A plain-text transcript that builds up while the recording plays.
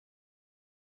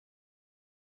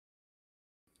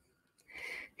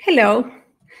Hello.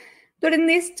 During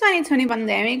this 2020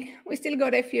 pandemic, we still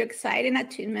got a few exciting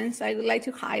achievements I would like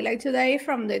to highlight today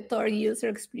from the Tor user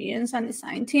experience and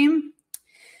design team.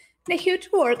 The huge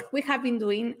work we have been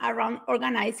doing around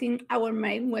organizing our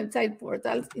main website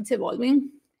portals is evolving.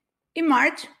 In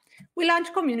March, we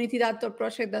launched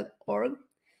community.torproject.org,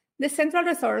 the central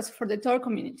resource for the Tor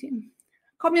community.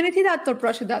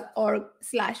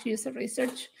 Community.torproject.org/user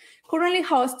research currently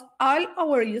hosts all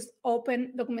our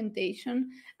open documentation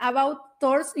about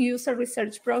Tor's user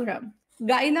research program,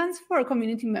 guidelines for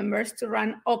community members to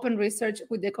run open research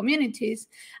with the communities,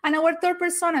 and our Tor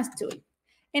personas tool,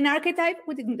 an archetype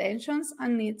with intentions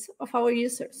and needs of our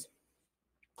users.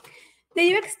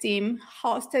 The UX team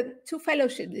hosted 2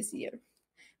 fellowships this year.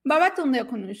 Babatunde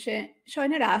Okunushe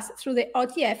joined us through the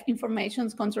OTF Information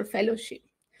Control Fellowship.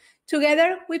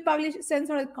 Together, we published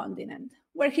Censored Continent,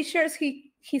 where he shares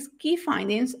his key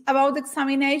findings about the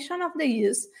examination of the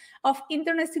use of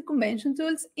internet circumvention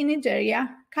tools in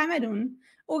Nigeria, Cameroon,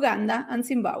 Uganda, and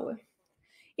Zimbabwe.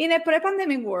 In a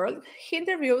pre-pandemic world, he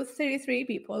interviewed 33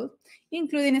 people,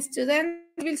 including students,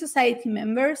 civil society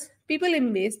members, people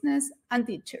in business, and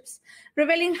teachers,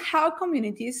 revealing how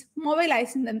communities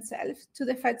mobilizing themselves to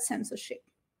defeat censorship.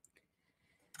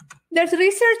 There's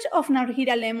research of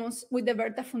Narhira Lemos with the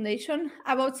Berta Foundation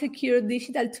about secure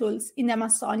digital tools in the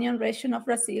Amazonian region of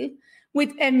Brazil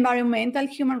with environmental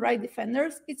human rights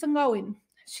defenders. It's ongoing.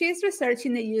 She is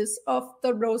researching the use of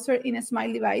Tor browser in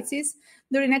smart devices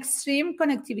during extreme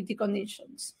connectivity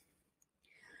conditions.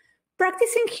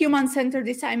 Practicing human-centered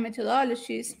design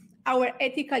methodologies, our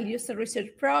ethical user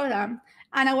research program,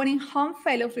 and our in-home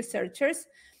fellow researchers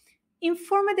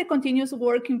informed the continuous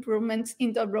work improvements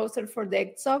in Tor browser for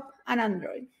desktop and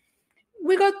Android.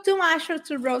 We got 2 major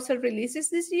Tor browser releases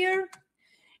this year.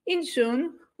 In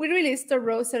June, we released Tor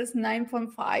browsers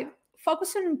 9.5,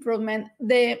 focused on improvement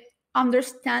the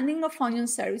understanding of onion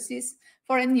services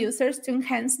for end users to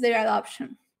enhance their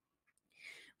adoption.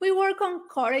 We work on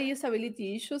core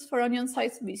usability issues for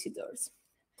onion-sized visitors.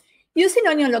 Using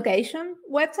onion location,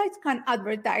 websites can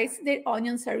advertise their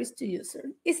onion service to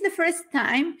users. It's the first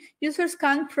time users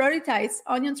can prioritize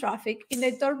onion traffic in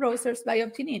their Tor browsers by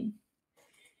opting in.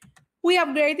 We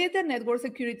upgraded the network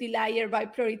security layer by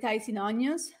prioritizing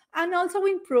onions, and also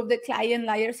improved the client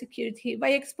layer security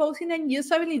by exposing a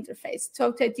usable interface to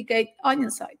authenticate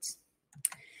onion sites.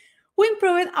 We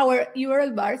improved our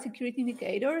URL bar security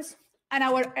indicators and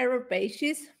our error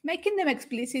pages, making them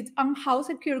explicit on how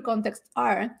secure contexts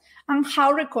are and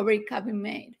how recovery can be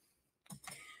made.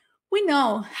 We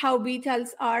know how vital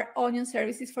are onion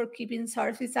services for keeping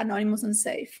sources anonymous and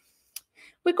safe.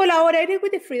 We collaborated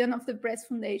with the Freedom of the Press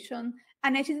Foundation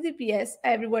and HTTPS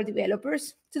Everywhere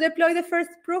developers to deploy the first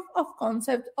proof of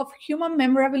concept of human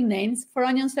memorable names for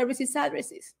onion services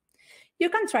addresses. You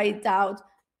can try it out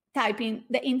typing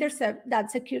the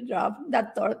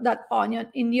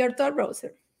intercept.securedrop.tor.onion in your Tor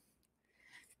browser.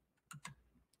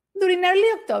 During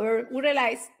early October, we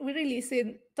released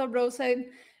Tor browser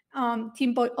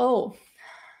 10.0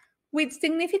 with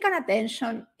significant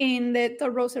attention in the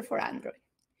Tor browser for Android.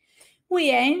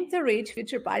 We aim to reach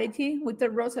feature parity with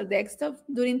Tor browser desktop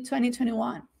during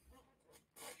 2021.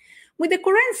 With the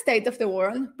current state of the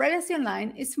world, privacy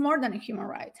online is more than a human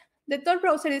right. The Tor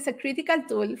browser is a critical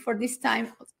tool for this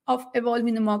time of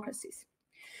evolving democracies.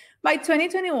 By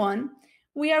 2021,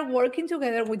 we are working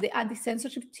together with the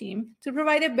anti-censorship team to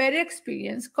provide a better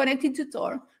experience connected to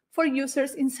Tor for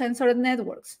users in censored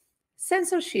networks.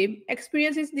 Censorship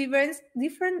experiences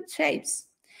different shapes.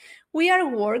 We are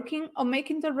working on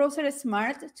making Tor browser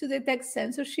smart to detect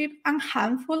censorship and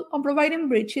harmful on providing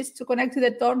bridges to connect to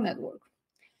the Tor network.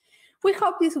 We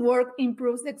hope this work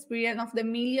improves the experience of the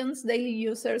millions daily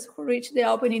users who reach the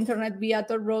open internet via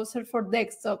Tor browser for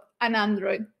desktop and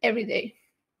Android every day.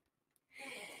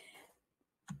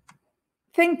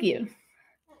 Thank you.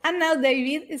 And now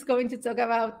David is going to talk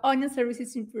about onion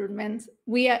services improvements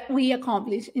we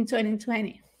accomplished in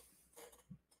 2020.